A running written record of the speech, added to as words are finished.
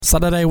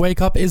Saturday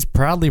Wake Up is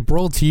proudly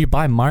brought to you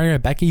by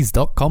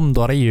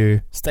mariobackies.com.au.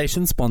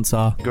 Station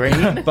sponsor.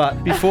 Green.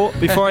 But before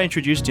I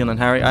introduce Dylan,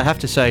 Harry, I have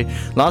to say,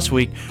 last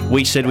week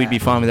we said we'd be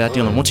fine without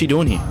Dylan. What's he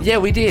doing here? Yeah,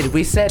 we did.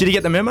 We said... Did he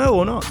get the memo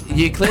or not?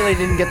 You clearly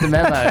didn't get the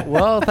memo.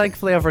 Well,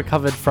 thankfully I've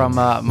recovered from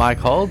my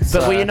cold.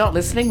 But were you not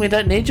listening? We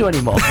don't need you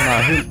anymore.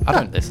 No, I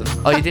don't listen.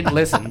 Oh, you didn't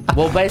listen?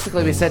 Well,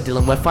 basically we said,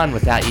 Dylan, we're fine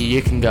without you.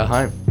 You can go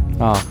home.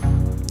 Oh.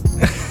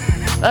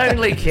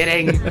 Only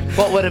kidding.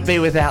 What would it be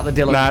without the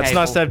Dylan Nah, it's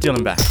cable? nice to have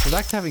Dylan back. It's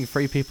like having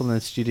 3 people in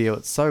the studio.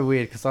 It's so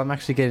weird because I'm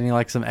actually getting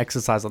like some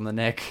exercise on the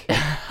neck.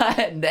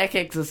 Neck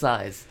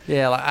exercise.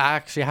 Yeah, like I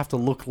actually have to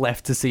look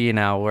left to see you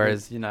now,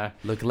 whereas, you know...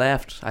 Look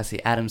left, I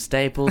see Adam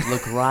Staples.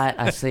 Look right,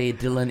 I see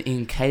Dylan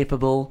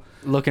Incapable.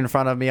 Look in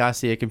front of me, I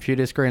see a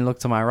computer screen.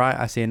 Look to my right,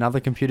 I see another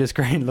computer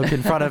screen. Look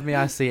in front of me,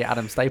 I see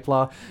Adam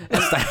Stapler.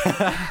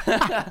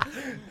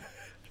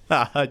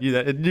 I knew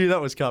that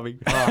was coming.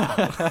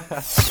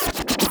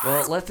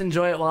 Well, let's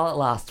enjoy it while it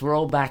lasts. We're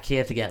all back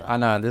here together. I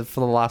know, this is for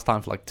the last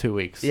time for like 2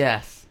 weeks.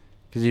 Yes.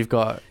 Because you're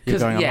going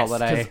on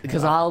holiday.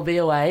 Because I'll be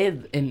away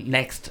in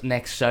next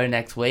show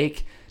next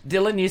week.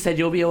 Dylan, you said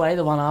you'll be away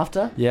the one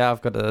after? Yeah,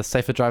 I've got a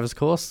safer driver's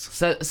course.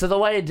 So the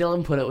way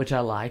Dylan put it, which I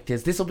liked,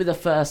 is this will be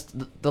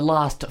the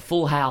last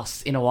full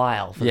house in a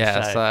while for the show.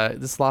 Yeah, so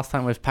this last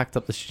time we've packed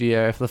up the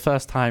studio for the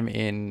first time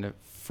in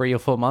 3 or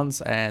 4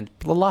 months and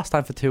the last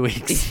time for 2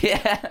 weeks.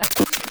 Yeah.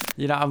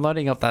 You know, I'm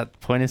loading up that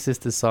Pointer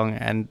Sisters song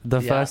and the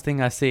first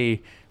thing I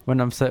see when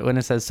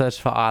it says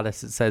search for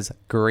artists, it says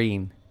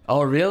green.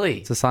 Oh, really?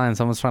 It's a sign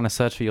someone's trying to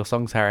search for your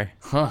songs, Harry.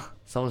 Huh.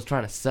 Someone's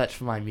trying to search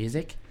for my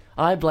music?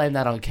 I blame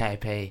that on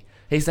KP.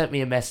 He sent me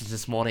a message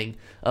this morning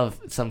of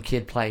some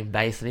kid playing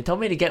bass and he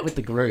told me to get with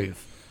the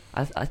groove.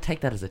 I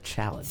take that as a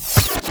challenge.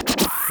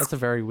 That's a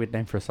very weird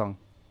name for a song.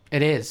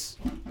 It is.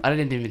 I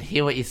didn't even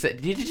hear what you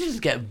said. Did you just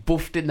get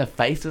buffed in the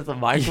face with a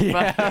microphone?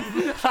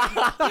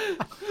 Yeah.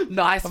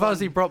 Nice. I've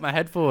obviously brought my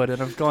head forward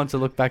and I've gone to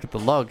look back at the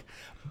log.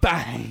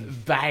 Bang!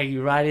 Bang,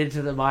 right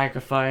into the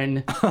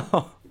microphone.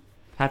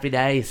 Happy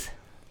days.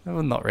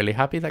 I'm not really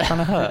happy. That kind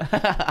of hurt.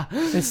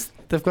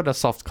 They've got a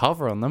soft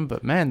cover on them,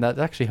 but man, that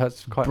actually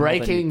hurts quite more than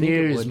Breaking you'd think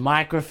it news. would.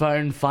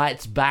 Microphone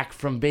fights back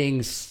from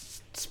being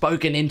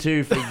spoken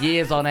into for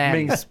years on end.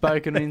 Being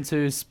spoken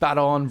into, spat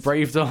on,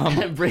 breathed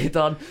on. Breathed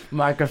on.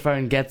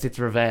 Microphone gets its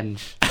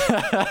revenge.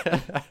 How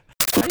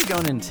are you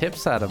going in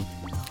tips, Adam?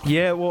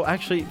 Yeah, well,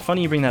 actually,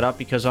 funny you bring that up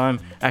because I'm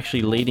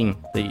actually leading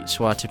the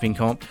SWA tipping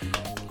comp.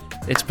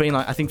 It's been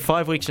like, I think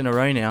 5 weeks in a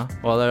row now,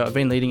 although I've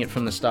been leading it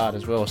from the start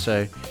as well,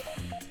 so...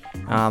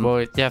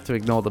 Well, you have to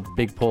ignore the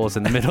big pause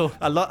in the middle.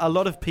 A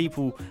lot of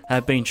people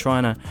have been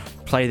trying to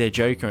play their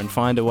joker and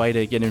find a way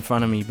to get in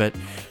front of me, but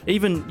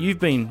even you've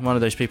been one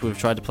of those people who've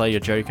tried to play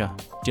your joker,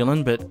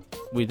 Dylan, but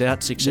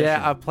without success.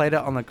 Yeah, I played it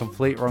on the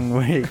complete wrong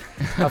week.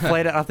 I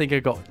played it, I think I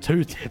got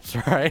 2 tips,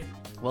 right?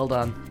 Well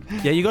done.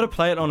 Yeah, you got to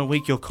play it on a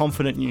week you're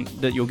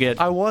confident that you'll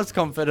get. I was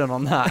confident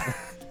on that.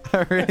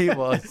 I really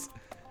was.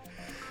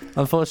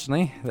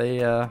 Unfortunately,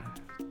 they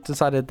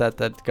decided that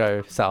that'd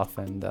go south,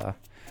 and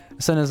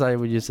as soon as I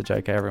would use the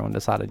joker, everyone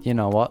decided, you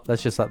know what,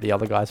 let's just let the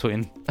other guys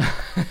win.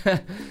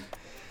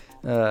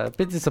 A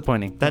bit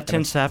disappointing. That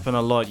tends to happen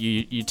a lot.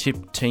 You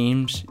tip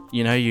teams,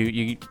 you know,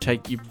 you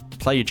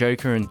play your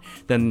joker and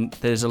then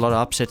there's a lot of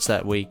upsets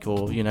that week,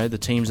 or, you know, the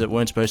teams that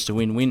weren't supposed to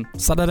win.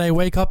 Saturday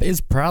Wake Up is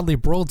proudly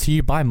brought to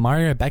you by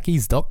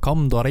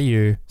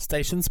mariobackies.com.au.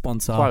 Station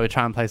sponsor. That's why we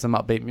try and play some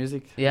upbeat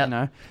music. Yeah. You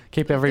know,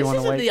 keep everyone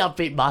This isn't awake. the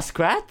upbeat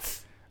Muskrats.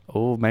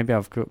 Oh, maybe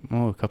I've got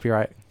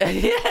copyright.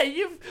 Yeah,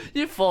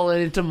 you've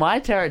fallen into my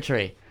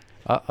territory.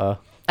 Uh-oh.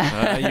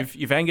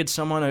 You've angered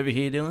someone over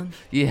here, Dylan.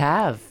 You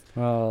have.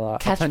 Well, I'll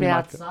Catch turn me your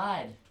mic-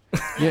 outside.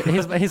 Yeah,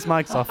 his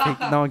mic's off.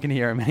 No one can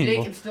hear him You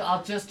anymore. can still,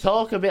 I'll just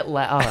talk a bit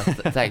loud. Oh,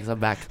 thanks, I'm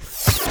back.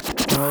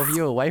 Well, if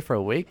you're away for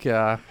a week,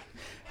 Adam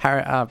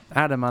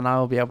and I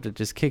will be able to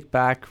just kick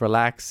back,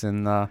 relax,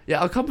 and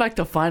Yeah, I'll come back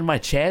to find my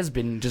chair's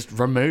been just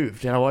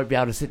removed and I won't be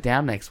able to sit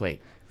down next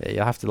week. yeah,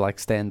 you'll have to like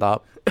stand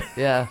up.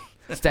 Yeah.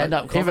 Stand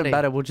up comedy. Even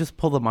better, we'll just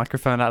pull the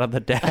microphone out of the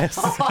desk.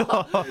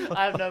 I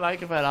have no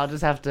microphone. I'll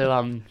just have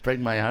to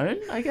bring my own,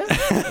 I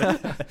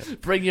guess.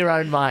 Bring your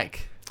own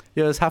mic.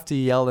 You'll just have to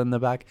yell in the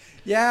back.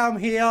 Yeah, I'm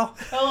here.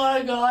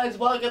 Hello, guys.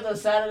 Welcome to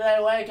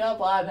Saturday Wake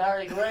Up. I'm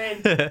Harry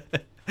Green.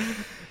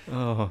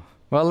 Oh.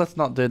 Well, let's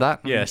not do that.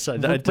 Yes, We'll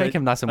make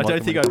him nice and I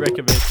don't think I'd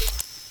welcoming. recommend.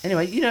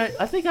 Anyway, you know,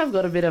 I think I've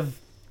got a bit of...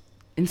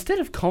 Instead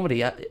of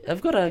comedy, I've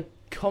got a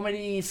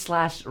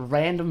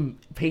comedy/random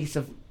piece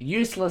of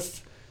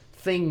useless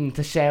thing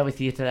to share with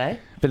you today.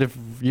 Bit of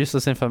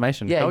useless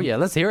information. Yeah, Oh yeah,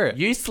 let's hear it.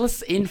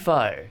 Useless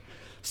info.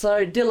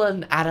 So,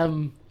 Dylan,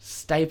 Adam,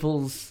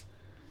 Staples,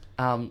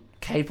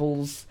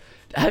 Caples,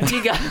 have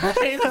you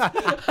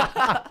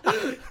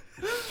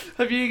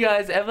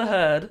guys ever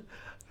heard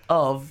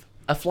of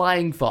a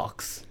flying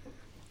fox?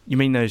 You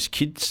mean those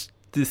kids,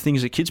 the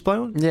things that kids play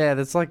on? Yeah,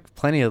 there's like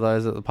plenty of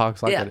those at the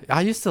parks like Yeah. that.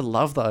 I used to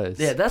love those.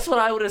 Yeah, that's what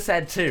I would have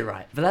said too,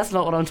 right? But that's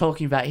not what I'm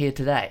talking about here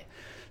today.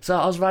 So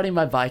I was riding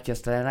my bike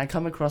yesterday and I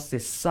come across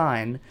this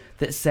sign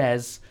that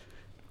says,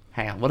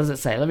 Hang on, what does it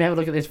say? Let me have a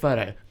look at this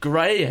photo.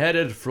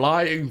 Grey-headed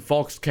flying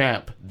fox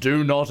camp.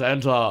 Do not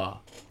enter. I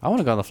want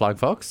to go on the Flying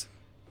Fox.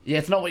 Yeah,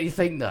 it's not what you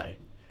think, though.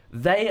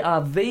 They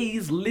are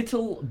these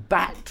little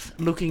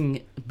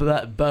bat-looking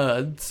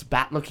birds.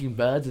 Bat-looking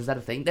birds, is that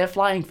a thing? They're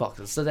flying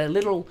foxes, so they're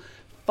little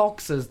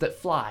foxes that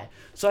fly.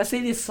 So I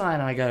see this sign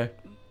and I go,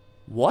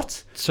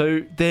 what?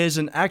 So there's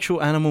an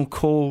actual animal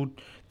called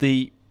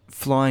the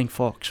flying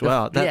fox.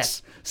 Wow,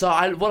 that's... Yeah.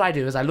 So what I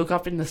do is I look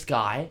up in the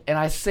sky and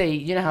I see,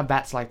 you know how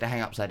bats like to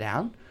hang upside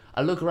down?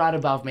 I look right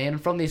above me and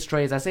from these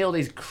trees I see all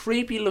these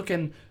creepy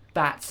looking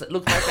bats that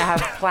look like they have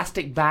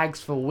plastic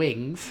bags for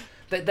wings.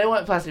 They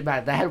weren't plastic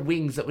bags, they had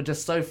wings that were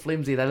just so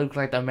flimsy they looked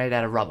like they were made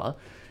out of rubber.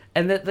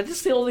 And they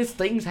just see all these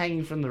things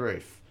hanging from the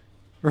roof.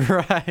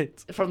 Right.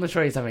 From the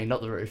trees, I mean,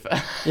 not the roof.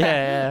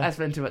 Yeah. I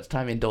spend too much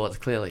time indoors,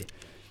 clearly.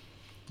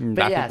 I But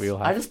think yes, we all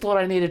have. I just thought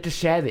I needed to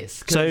share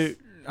this. 'cause- So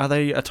are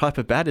they a type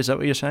of bat? Is that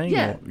what you're saying?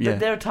 yeah, Or-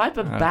 they're a type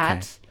of Okay.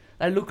 bat.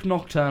 They look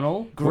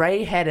nocturnal,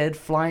 grey-headed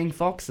flying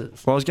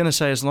foxes. Well, I was going to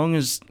say, as long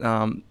as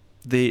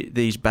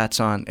these bats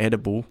aren't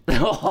edible,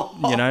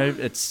 you know,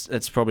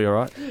 it's probably all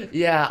right.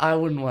 Yeah, I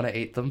wouldn't want to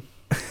eat them.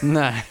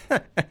 No.